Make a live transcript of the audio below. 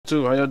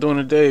2. How y'all doing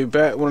today?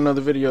 Back with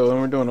another video, and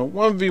we're doing a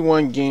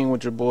 1v1 game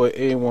with your boy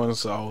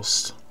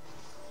A1SAUCED.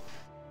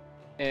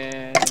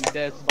 And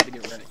that's about to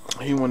get ready.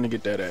 He wanted to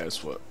get that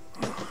ass whooped.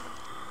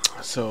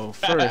 So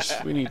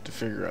first, we need to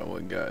figure out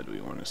what guy do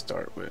we want to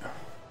start with.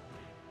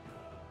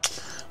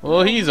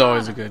 Well, he's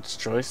always a good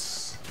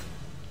choice.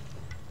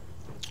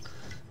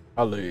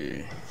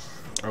 Ali.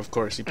 Of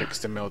course, he picks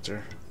the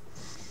Melter.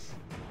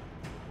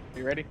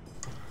 You ready?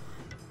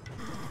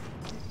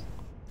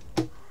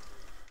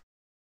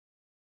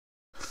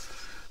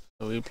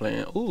 So we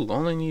playing. Ooh,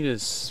 all I need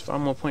is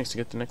 5 more points to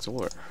get the next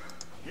award.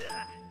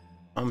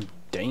 I'm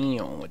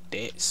down with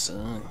that,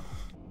 son.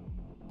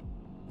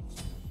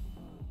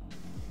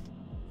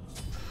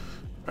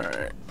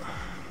 Alright.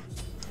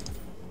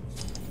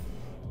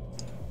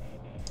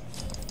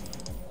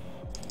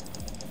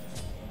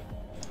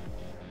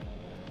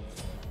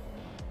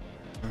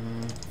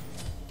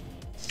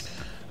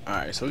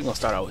 Alright, so we're gonna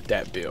start out with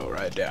that build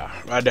right there.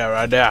 Right there,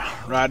 right there,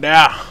 right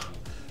there.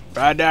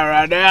 Right there,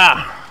 right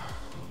there.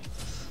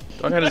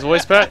 Do I got his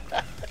voice back?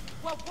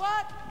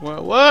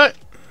 What? What?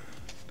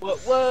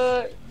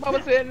 What?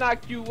 Mama said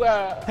knock you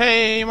out.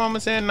 Hey, mama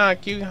said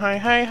knock you. Hi.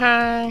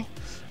 I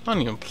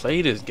don't even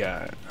play this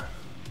guy.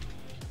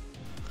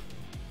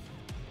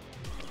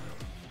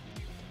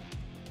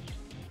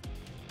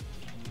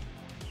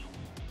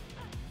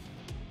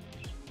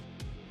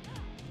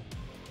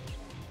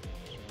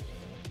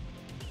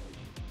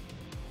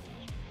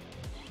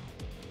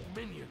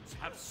 Minions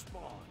have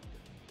spawned.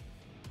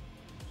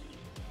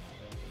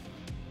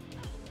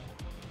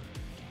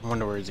 I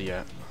wonder where is he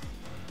at?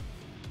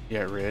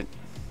 Yeah, red.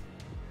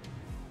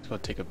 Let's go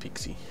take a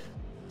peek-see.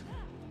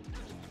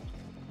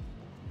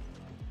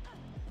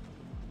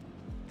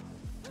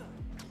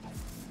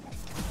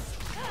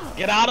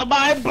 Get out of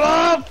my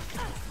buff!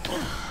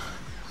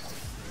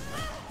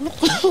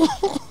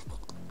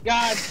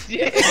 God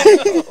damn!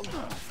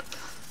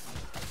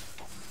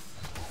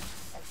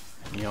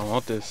 You don't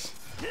want this.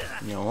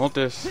 You don't want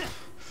this.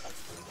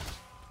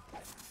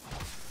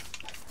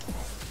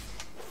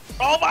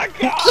 Oh my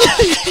god!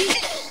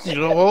 You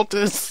don't want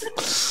this.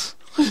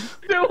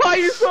 Dude, why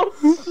you so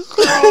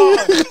strong?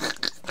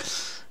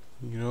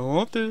 You don't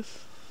want this.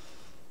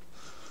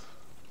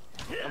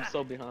 I'm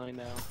so behind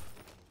now.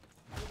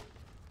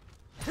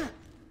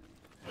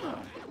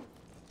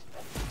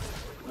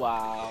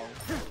 Wow.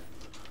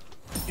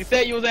 You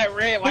said you was at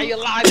red. Why you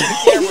lying to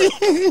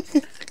the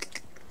camera?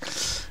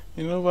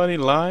 Ain't nobody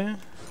lying.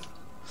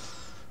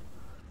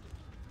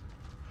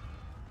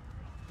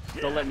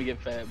 Don't let me get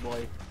fat,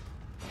 boy.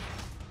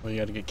 Well, you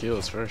gotta get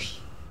kills first.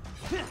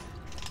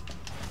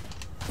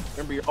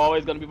 Remember, you're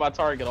always gonna be my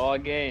target all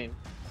game.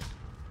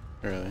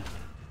 Really?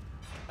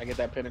 I get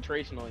that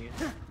penetration on you.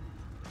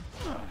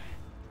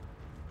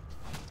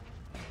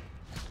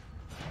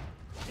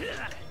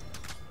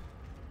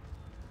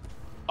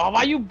 Oh,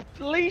 why you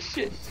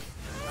bleaching?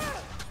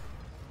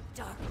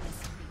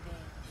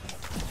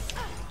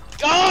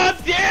 God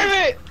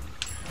damn it!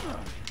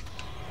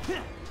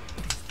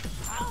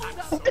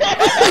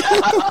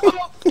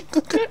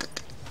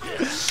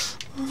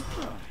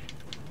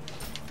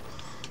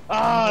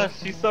 Ah,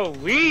 she's so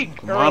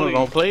weak. Vamana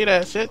don't play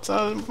that shit,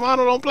 son. Vamana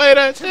don't play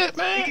that shit,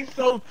 man. He's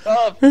so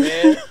tough,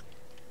 man.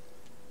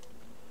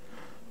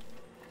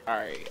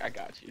 Alright, I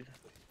got you.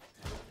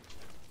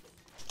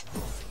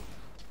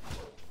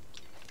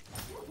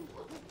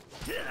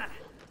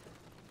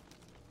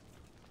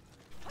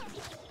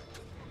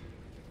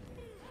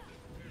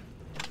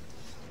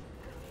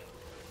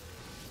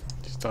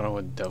 Just start out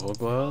with devil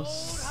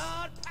gloves.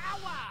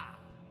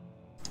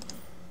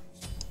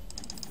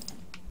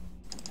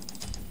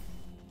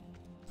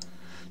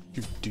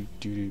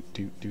 Do.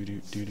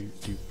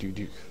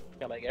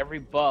 Got like every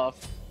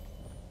buff.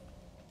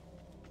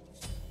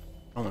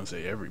 I'm gonna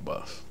say every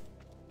buff.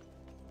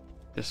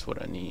 Just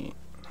what I need.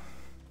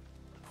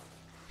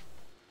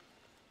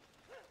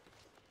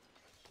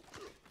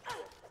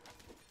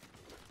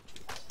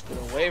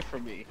 Get away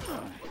from me.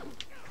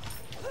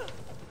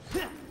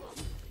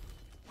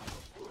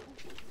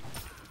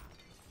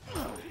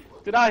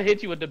 Did I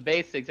hit you with the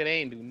basics? It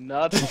ain't do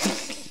nothing.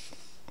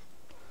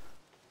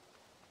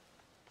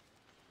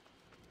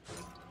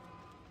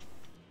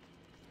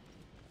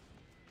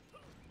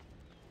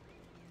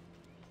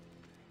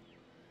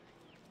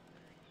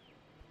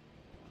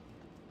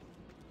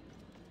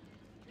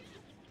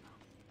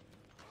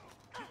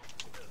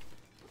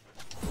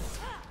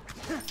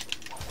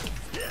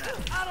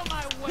 Out of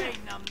my way,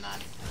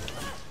 numbnuts!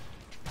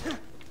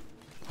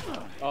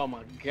 Oh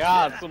my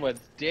god, so much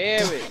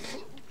damage.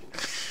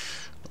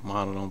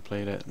 Vamana don't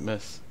play that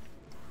mess.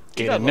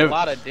 He does a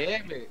lot of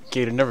damage.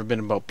 Gator never been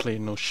about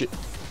playing no shit.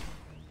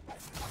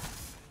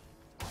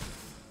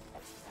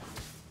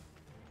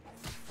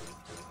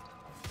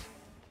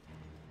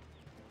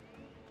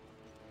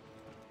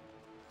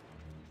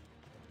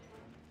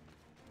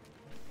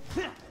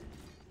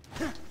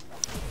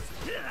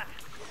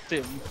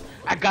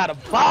 I got a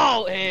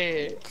bald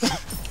head.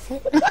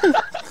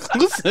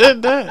 Who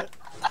said that?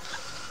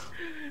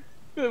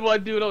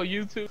 One dude on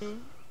YouTube.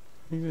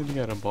 You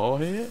got a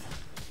bald head?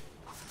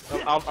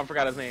 I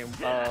forgot his name.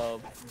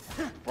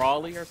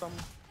 Brawley or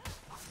something.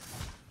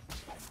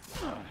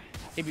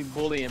 He be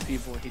bullying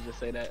people and he just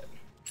say that.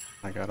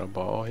 I got a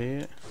bald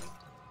head.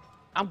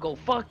 I'm gonna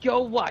fuck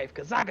your wife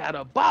cause I got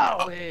a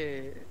bald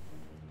head.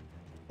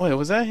 Wait,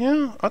 was that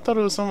him? I thought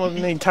it was someone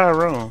named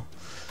Tyrone.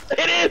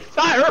 It is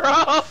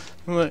Tyrone.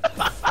 Look,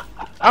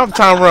 I'm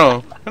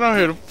Tyrone, and I'm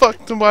here to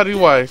fuck somebody's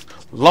wife,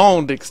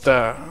 long dick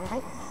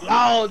style.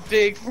 Long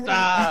dick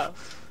style.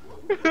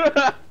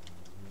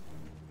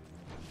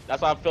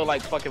 That's what I feel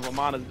like fucking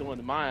Vamana's doing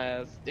to my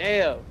ass.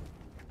 Damn.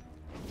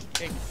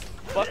 Hey,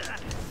 fuck.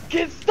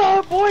 Get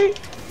started, boy.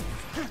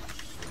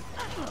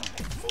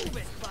 Move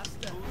it,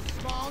 Buster.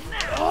 Small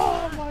now.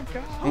 Oh my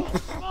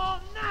god. Small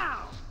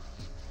now.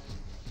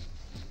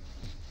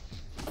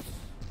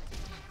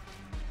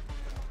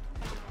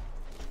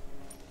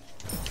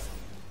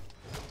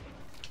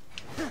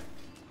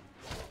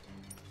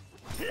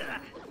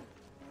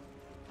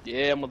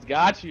 Yeah, almost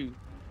got you.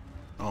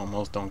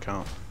 Almost don't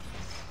count.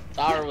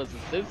 Tara was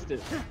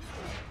assistant.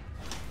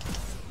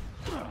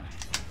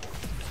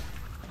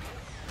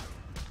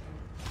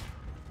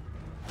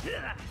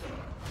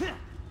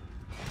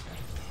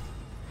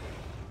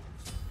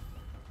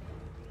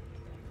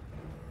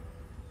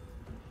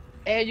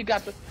 And you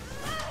got the.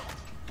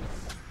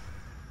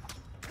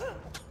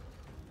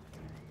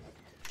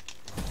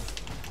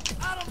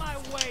 Out of my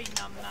way,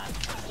 numbnut.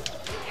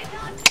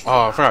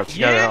 Oh, I forgot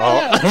you got it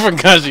all. I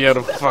forgot you had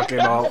a fucking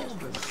all.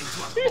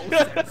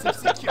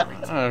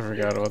 I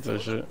forgot about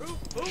that shit.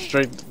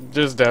 Straight,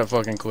 just that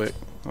fucking quick.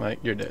 Like,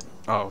 you're dead.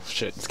 Oh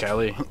shit, it's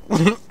Callie.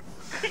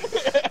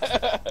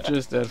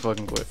 Just that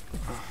fucking quick.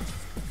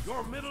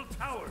 Your middle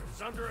tower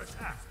is under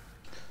attack.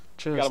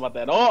 Forgot Just about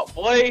that. Oh,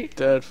 boy.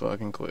 that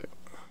fucking quick.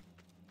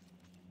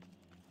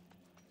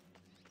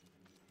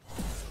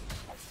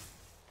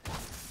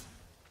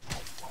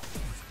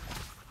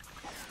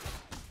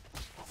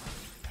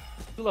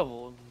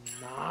 Level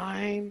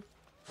 9.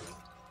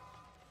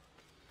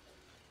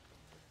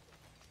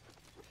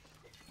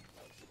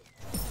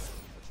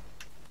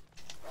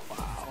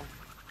 Wow.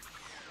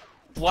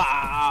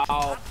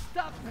 Wow.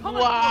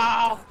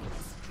 Wow.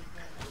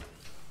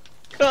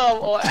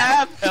 Come on,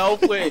 have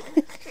help with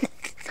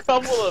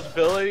couple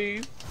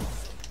abilities.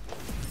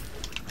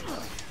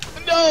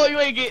 No, you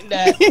ain't getting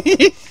that.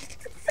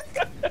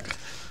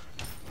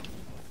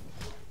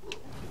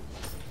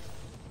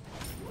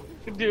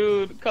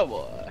 Dude, come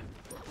on.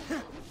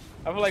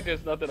 I feel like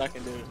there's nothing I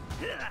can do.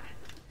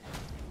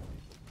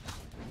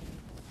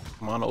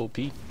 Mono OP.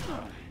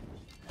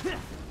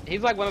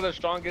 He's like one of the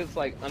strongest,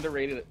 like,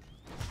 underrated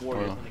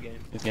warriors Well, in the game.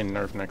 he's getting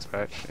nerfed next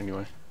patch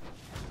anyway.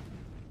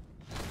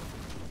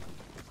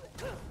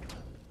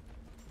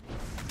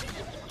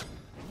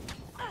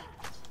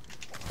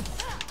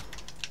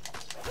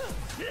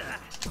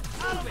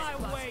 Out of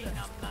my way,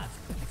 numbnut.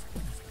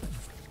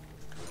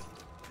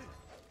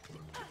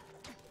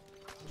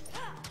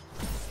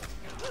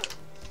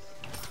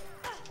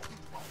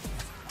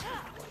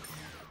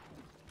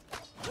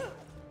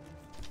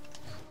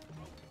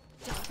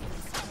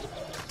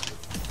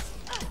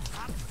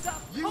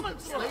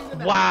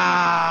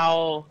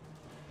 Wow.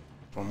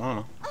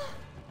 Vamana.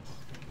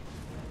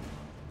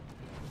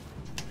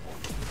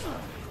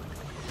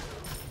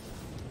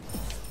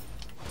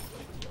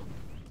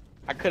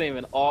 I couldn't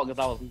even ult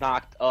because I was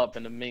knocked up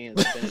and the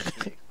minions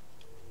finished me.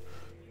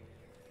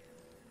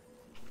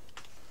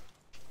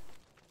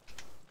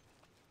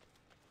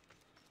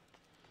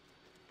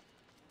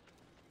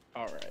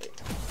 Alright.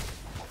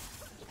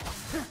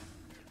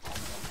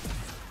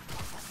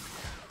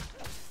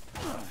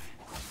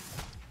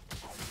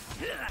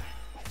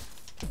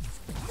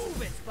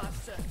 Move it,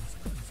 Buster.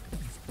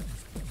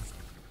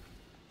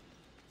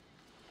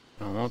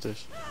 I don't want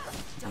this.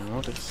 I don't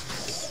want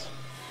this.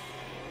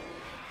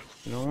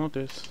 You don't want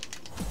this.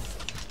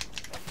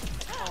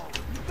 Oh,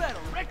 you better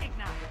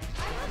recognize.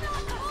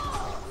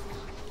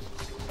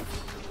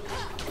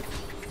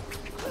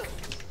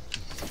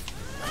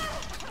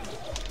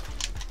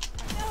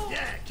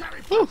 Yeah,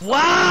 carry.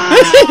 Wow!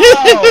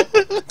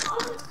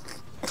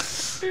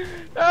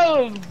 That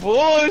was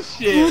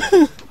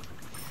bullshit.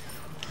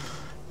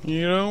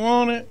 You don't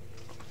want it.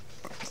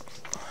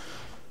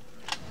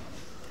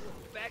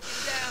 Back it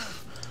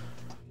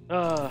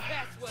down.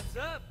 That's what's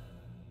up.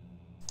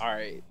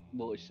 Alright,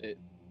 bullshit.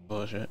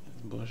 Bullshit.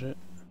 Bullshit.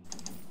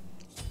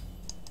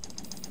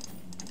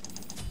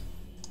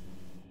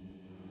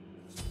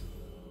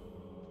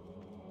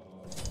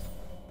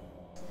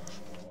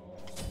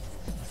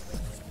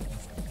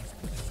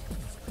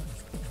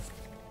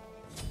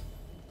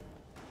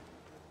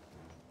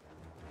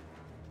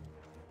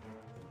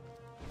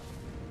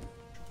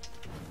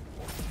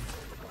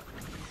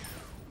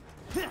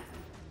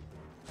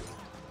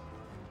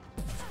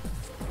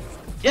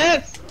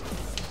 Yes!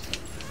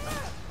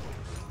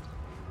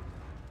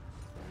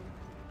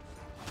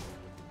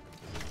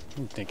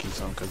 I'm thinking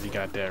something because he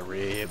got that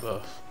red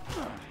buff.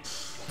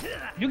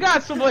 You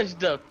got so much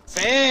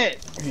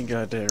defense. He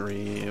got that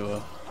red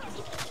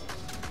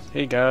buff.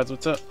 Hey guys,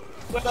 what's up?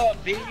 What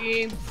up,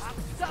 Dean?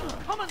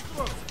 Coming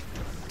through.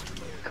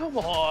 Come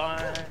on.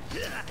 To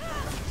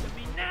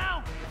me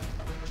now.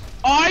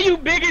 Oh, are you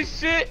big as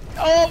shit?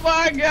 Oh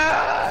my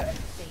god.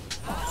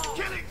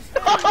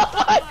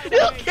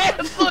 You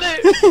canceled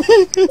it.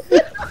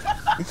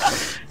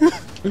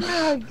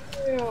 God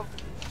damn.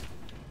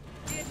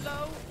 Get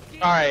low.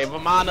 Get Alright, low,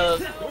 Vamana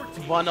get low.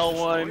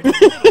 101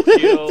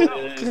 kill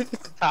is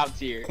top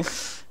tier.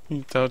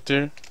 You out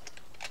there?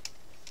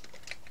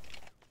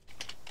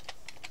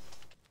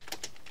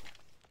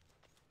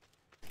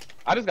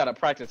 I just gotta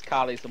practice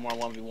Kali some more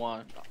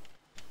 1v1.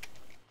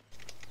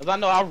 Cause I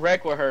know I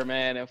wreck with her,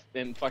 man,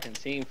 in fucking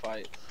team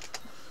fights.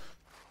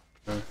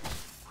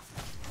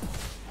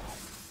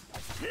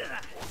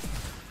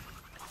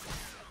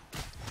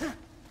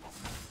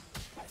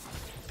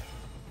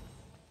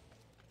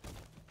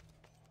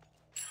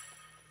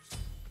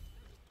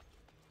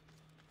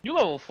 You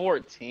level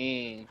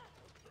 14.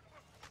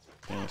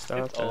 Can't stop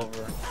It's that.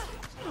 over.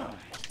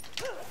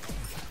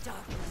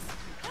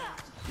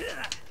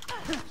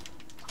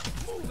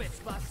 Move it,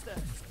 Buster.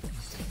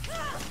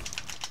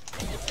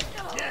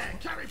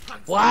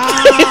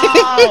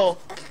 Wow!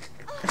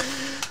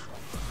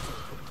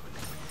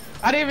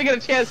 I didn't even get a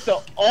chance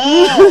to.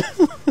 Oh!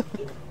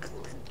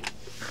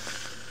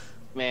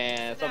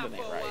 Man, something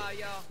ain't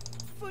right.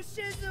 For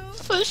shizzle.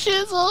 For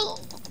shizzle.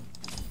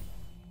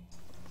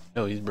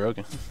 Oh, he's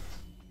broken.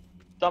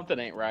 Something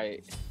ain't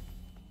right.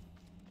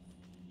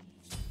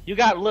 You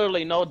got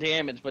literally no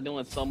damage, but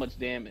doing so much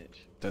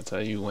damage. That's how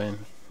you win.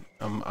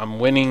 I'm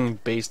winning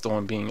based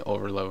on being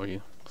over level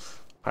you,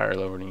 higher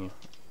level than you.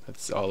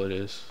 That's all it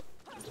is.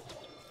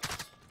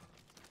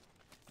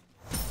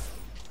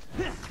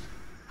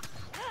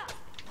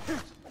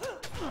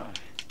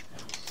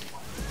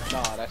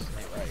 Nah, that shit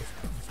ain't right.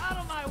 Out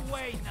of my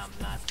way,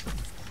 numbnuts.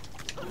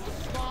 Who's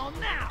small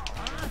now,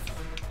 huh?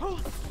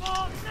 Who's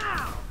small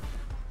now?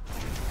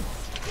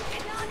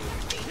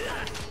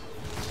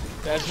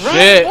 That's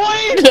Shit!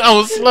 right, boy! I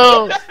was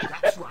slow.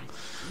 That's right.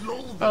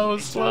 Low I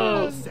was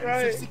slow. That's sense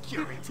right. of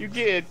security. You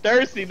getting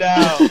thirsty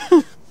now.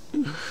 Ooh,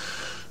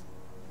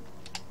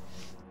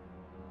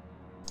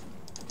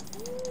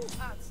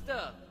 hot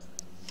stuff.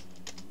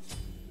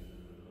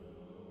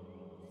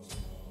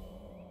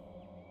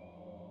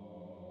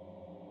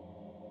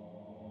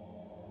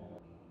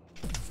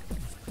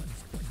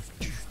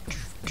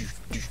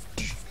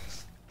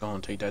 Go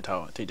on, take that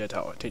tower, take that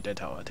tower, take that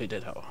tower, take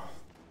that tower.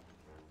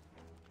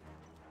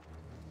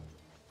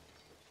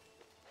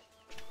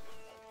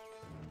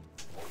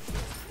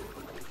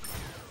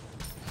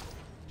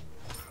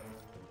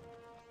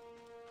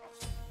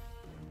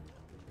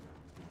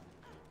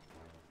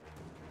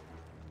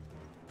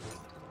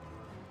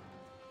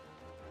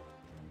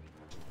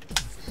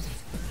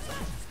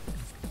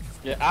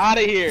 Get out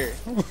of here.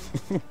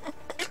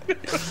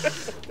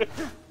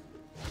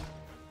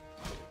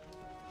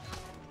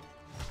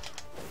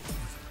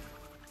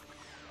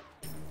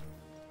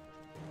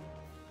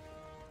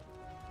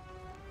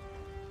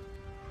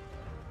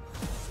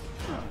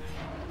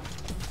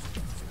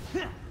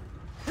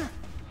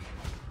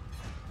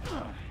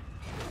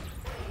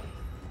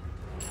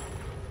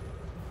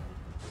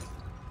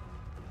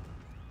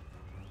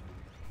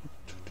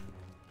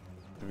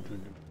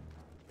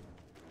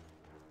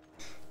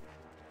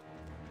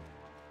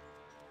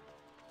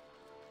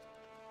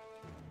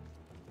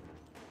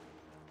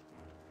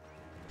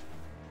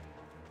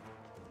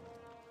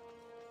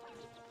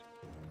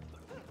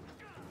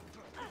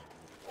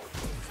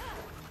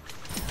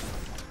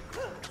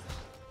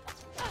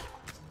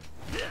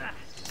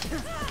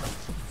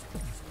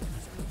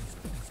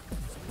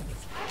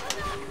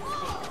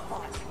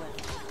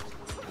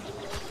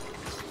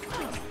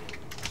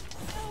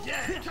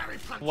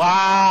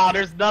 Wow,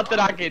 there's nothing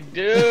I can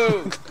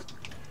do.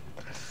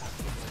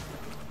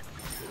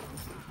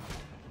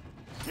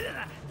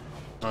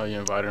 Oh, you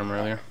invited him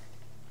earlier?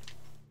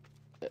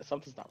 Yeah,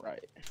 something's not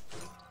right.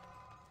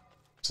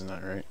 This is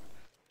not right.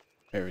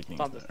 Everything's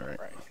Something's not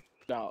right.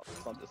 No,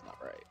 something's not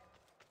right.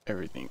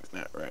 Everything's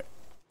not right.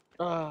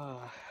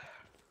 Ah.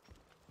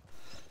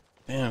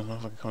 Damn, this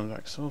motherfucker comes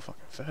back so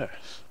fucking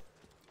fast.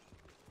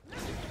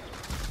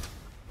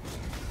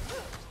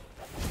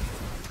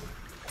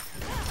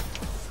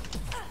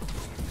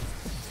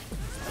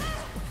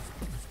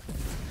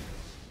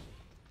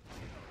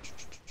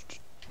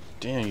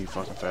 Damn, you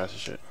fucking fast as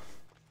shit.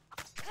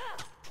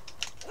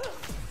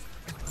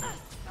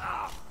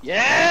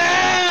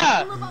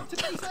 Yeah! We're about to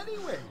face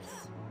anyways.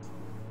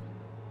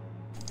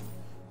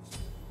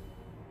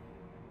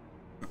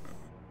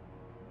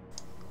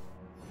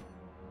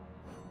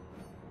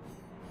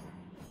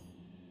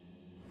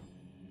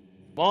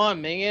 Come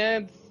on,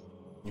 minions.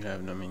 You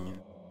have no minion.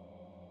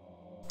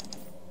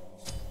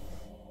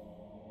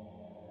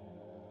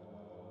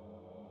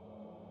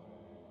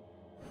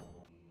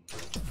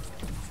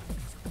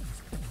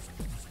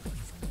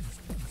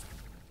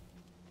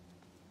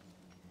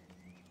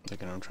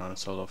 Look at him trying to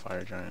solo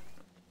fire giant.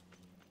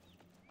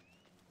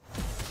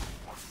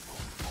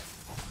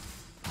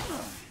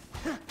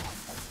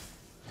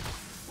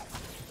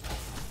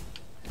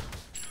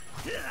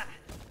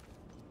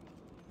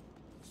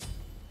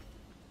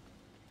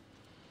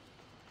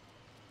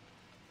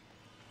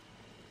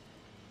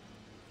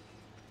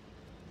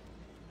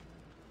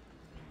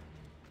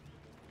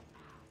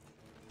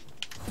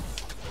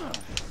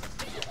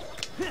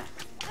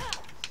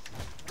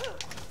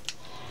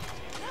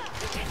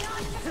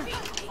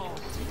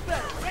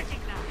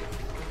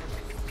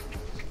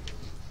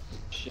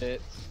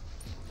 shit.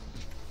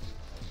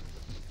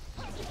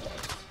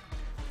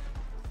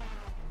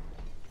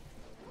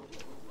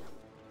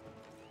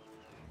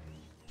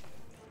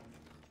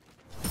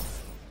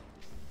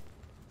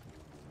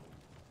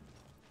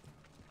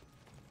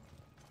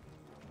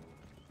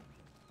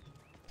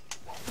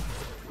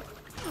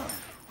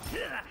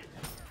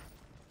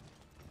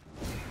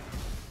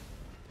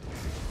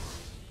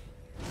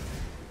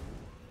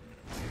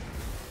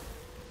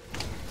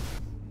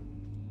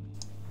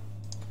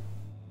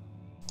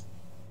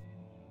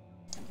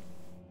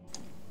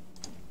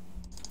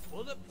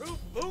 Bulletproof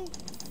boot.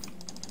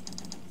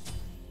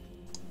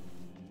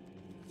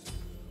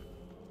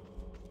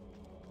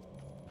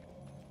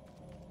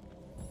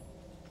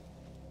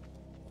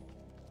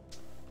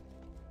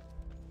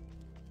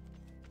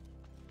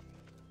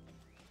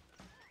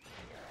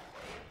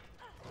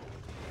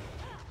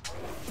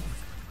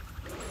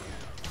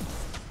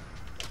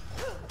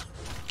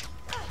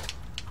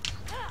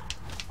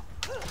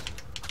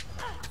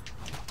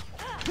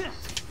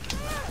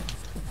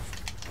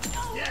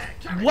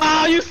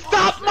 Wow, you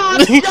stopped my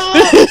jump!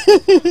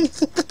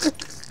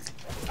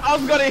 I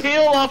was gonna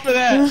heal off of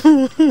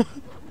that.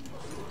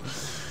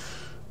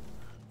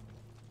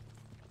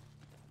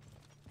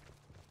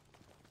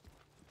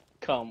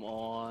 Come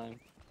on.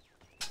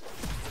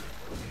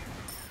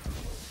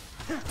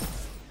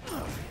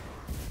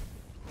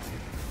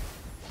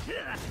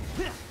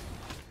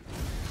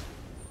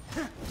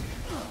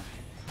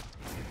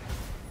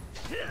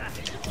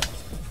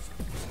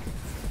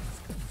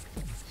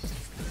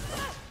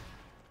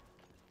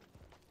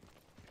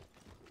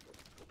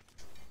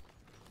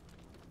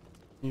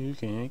 You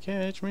can't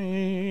catch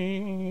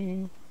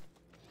me.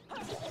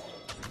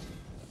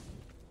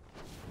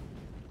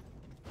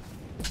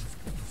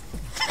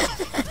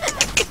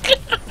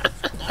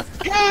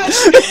 God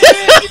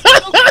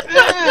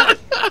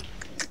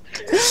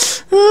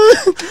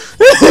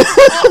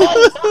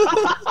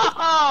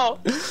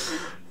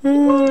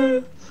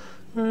oh,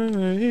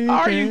 how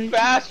are you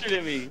faster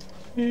than me?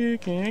 You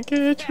can't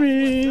catch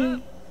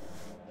me.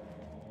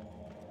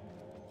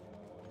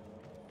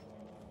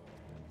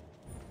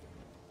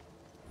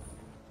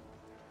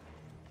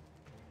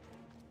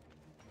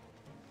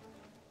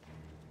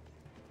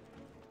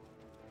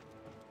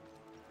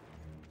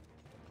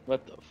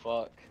 What the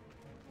fuck?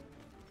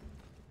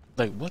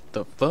 Like, what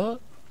the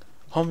fuck?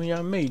 Homie,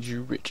 I made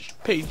you rich.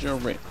 Paid your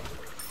rent.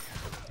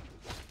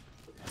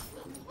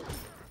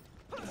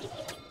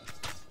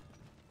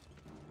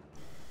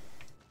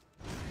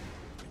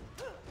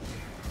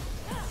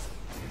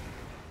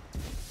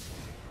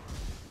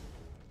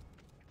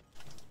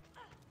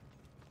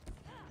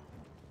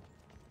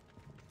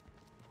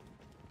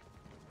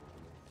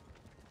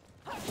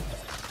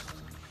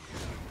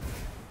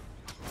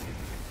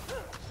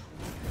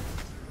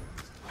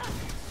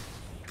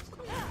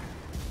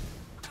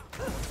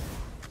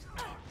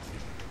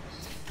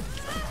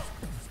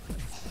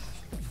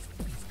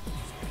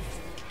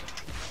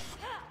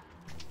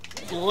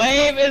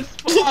 Lame as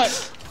fuck.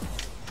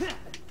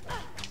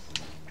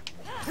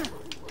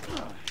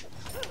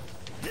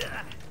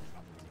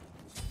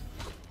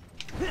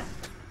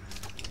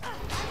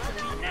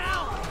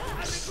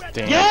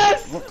 Damn.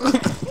 Yes!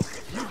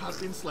 You have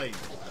been slain.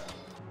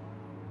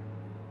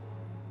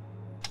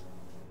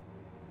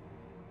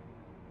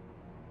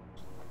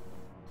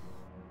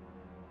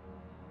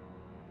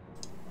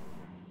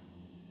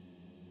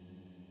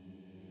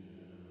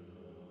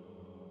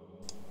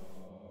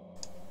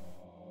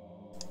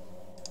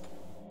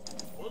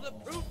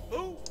 Bulletproof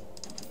boot.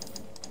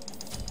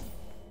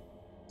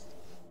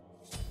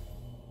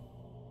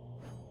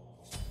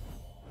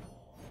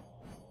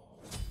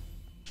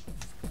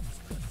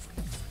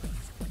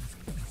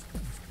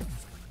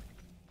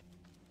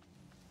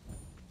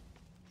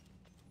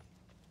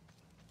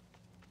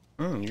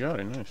 You got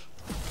it, nice.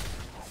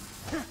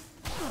 I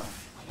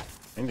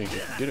think you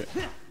can get it.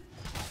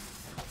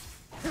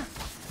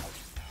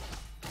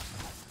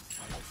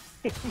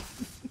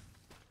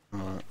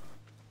 Come on.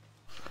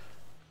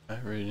 I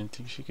really didn't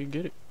think she could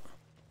get it.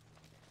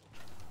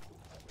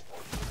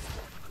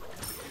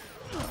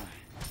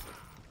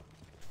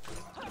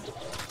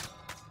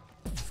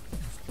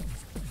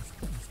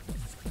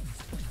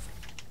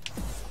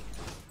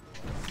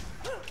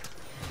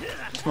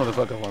 This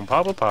motherfucker won't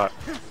pop a pot.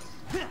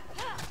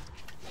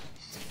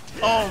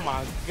 Oh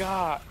my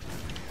god.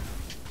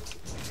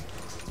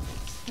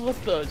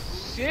 What the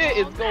shit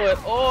is going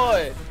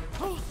on?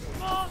 Too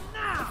small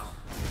now.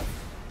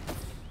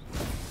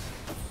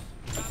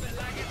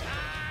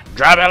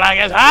 Drop it like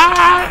it's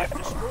hot!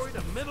 Destroy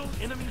the middle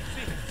enemy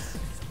Phoenix.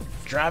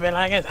 Drop it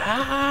like it's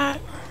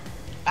hot!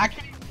 I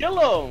can't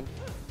kill him.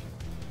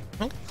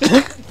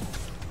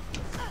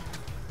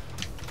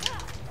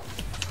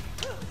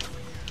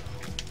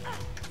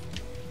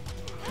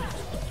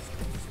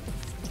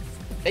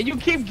 And you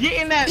keep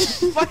getting that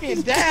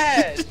fucking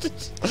dash.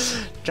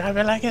 Drop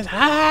it like it's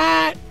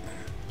hot!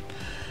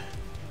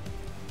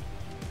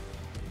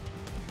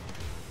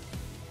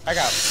 I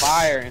got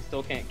fire and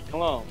still can't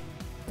kill him.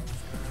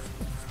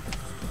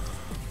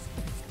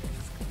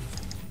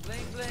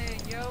 Bling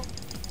bling, yo.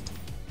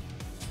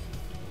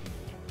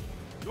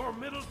 Your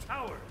middle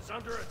tower is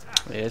under attack.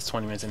 Yeah, it's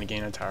 20 minutes in the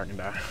game. That tower can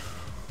die.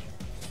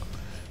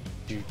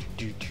 Your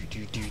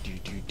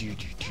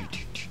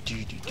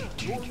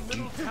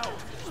middle tower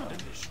has been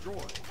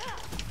destroyed.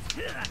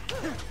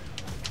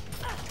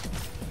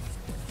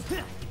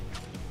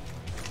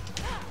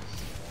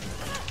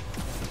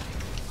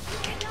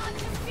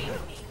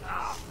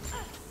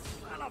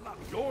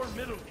 Your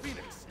middle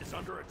phoenix is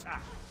under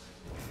attack.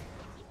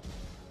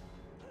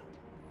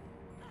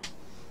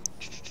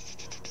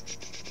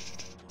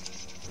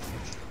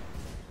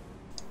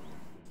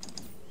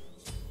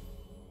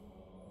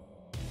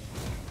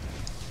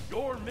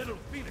 Your middle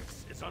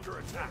phoenix is under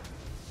attack.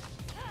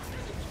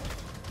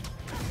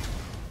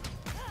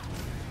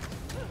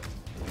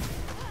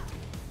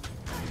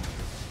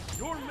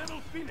 Your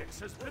middle phoenix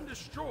has been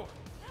destroyed.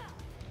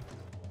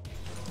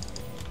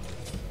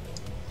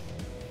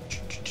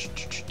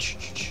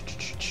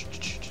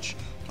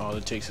 All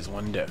it takes is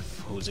one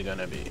death. Who's it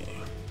gonna be?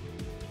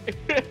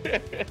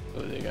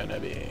 Who's it gonna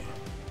be?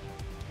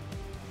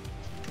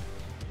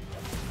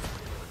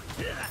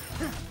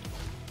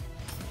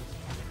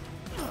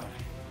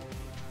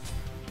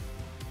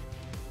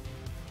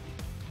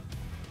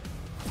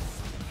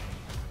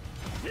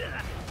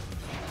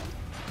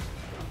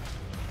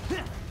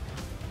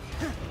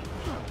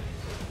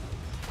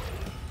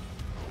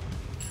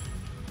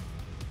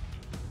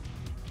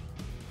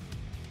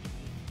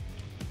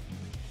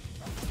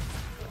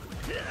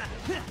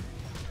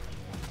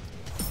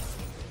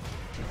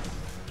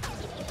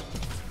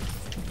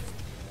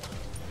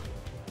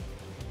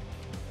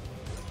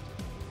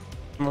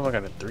 I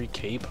got a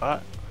 3K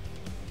pot.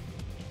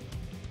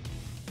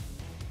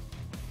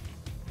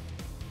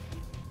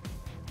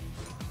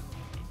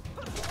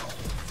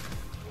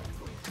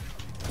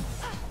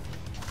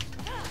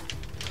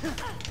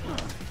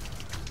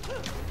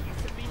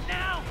 Me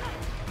now.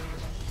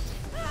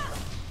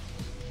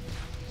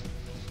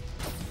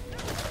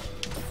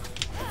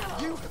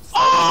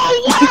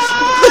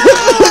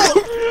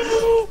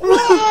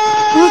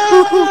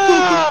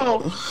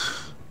 Wow!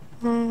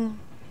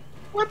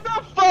 What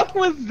the fuck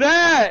was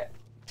that?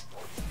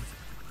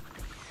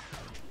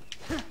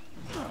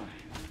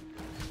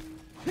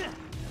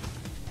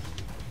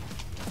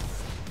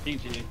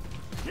 GG.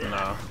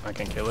 Nah, I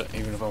can't kill it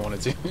even if I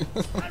wanted to.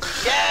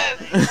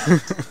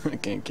 Yes! I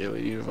can't kill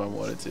it even if I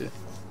wanted to.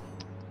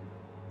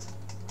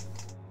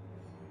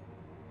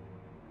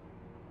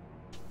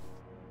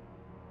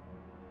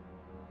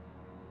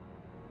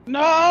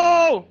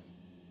 No!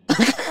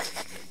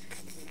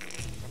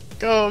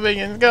 Go,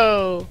 minions,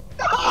 go!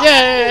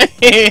 Yay!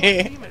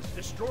 Team has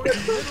destroyed the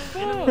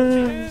middle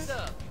enemy. What's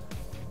up?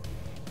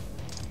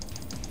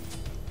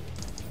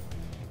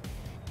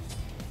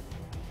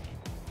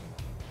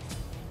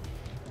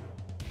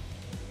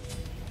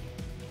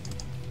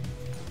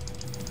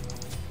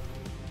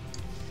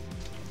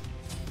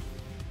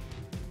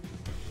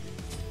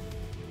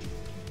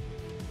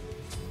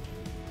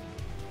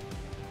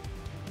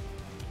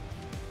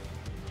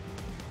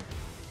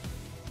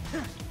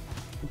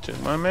 Took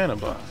my mana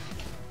buff.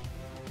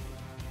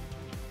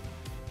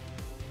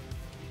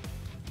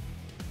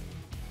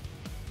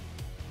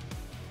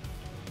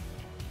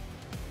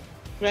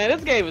 Man,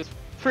 this game is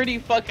pretty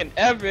fucking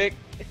epic.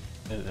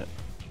 Is it?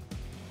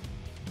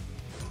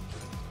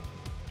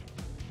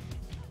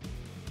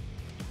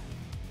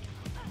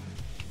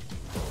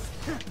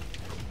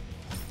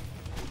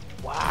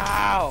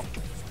 Wow.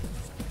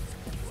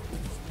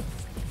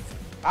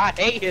 I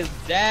hate his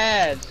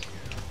dash.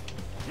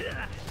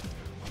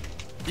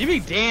 You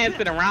be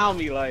dancing around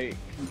me like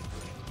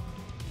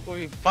when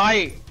we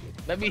fight.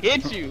 Let me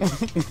hit you.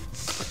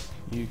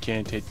 You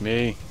can't hit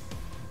me.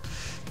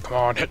 Come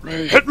on, hit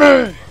me, hit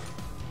me!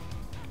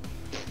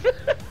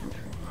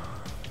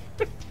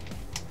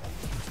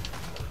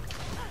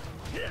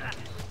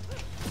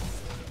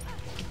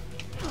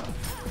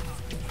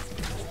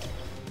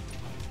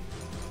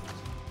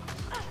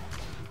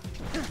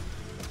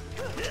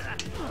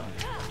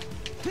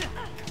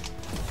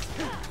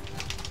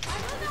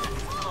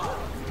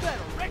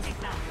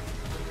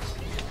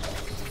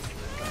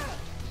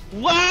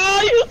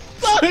 Wow, you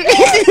suck!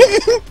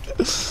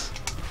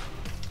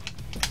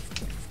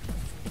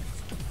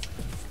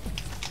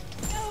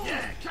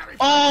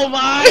 Oh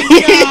my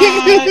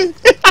god!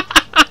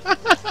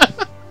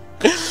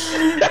 That's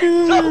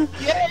so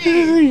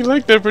gay! You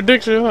like that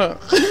prediction, huh?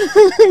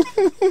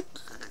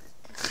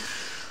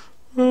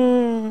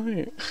 Oh,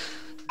 yeah.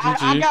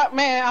 I got,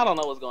 man, I don't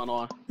know what's going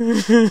on.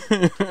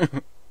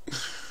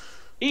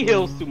 He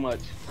heals too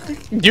much.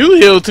 You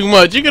heal too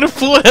much. You get a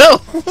full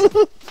health.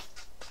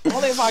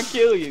 Only if I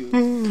kill you.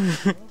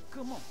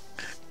 Come on.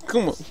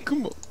 Come on,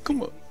 come on,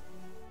 come on.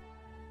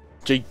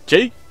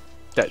 JJ,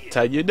 that's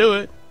how you do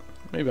it.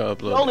 Maybe I'll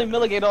upload Only that.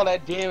 mitigate all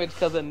that damage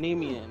because of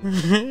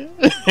Nemean.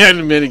 I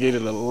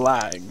mitigated a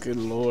lot. Good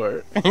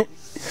lord.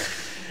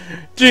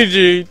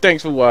 GG.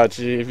 Thanks for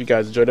watching. If you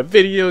guys enjoyed the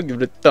video,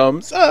 give it a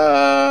thumbs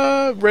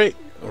up. Rate,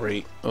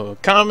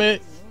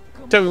 comment.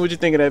 Tell me what you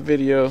think of that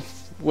video.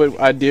 what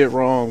I did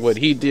wrong, what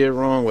he did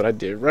wrong, what I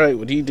did right,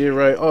 what he did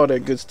right, all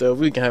that good stuff.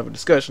 We can have a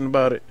discussion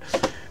about it.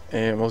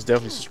 And most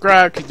definitely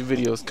subscribe, keep the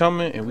videos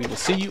coming, and we will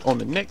see you on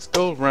the next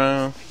go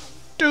round.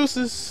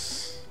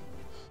 Deuces.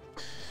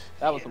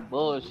 That was some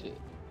bullshit.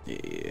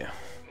 Yeah,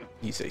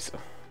 you say so.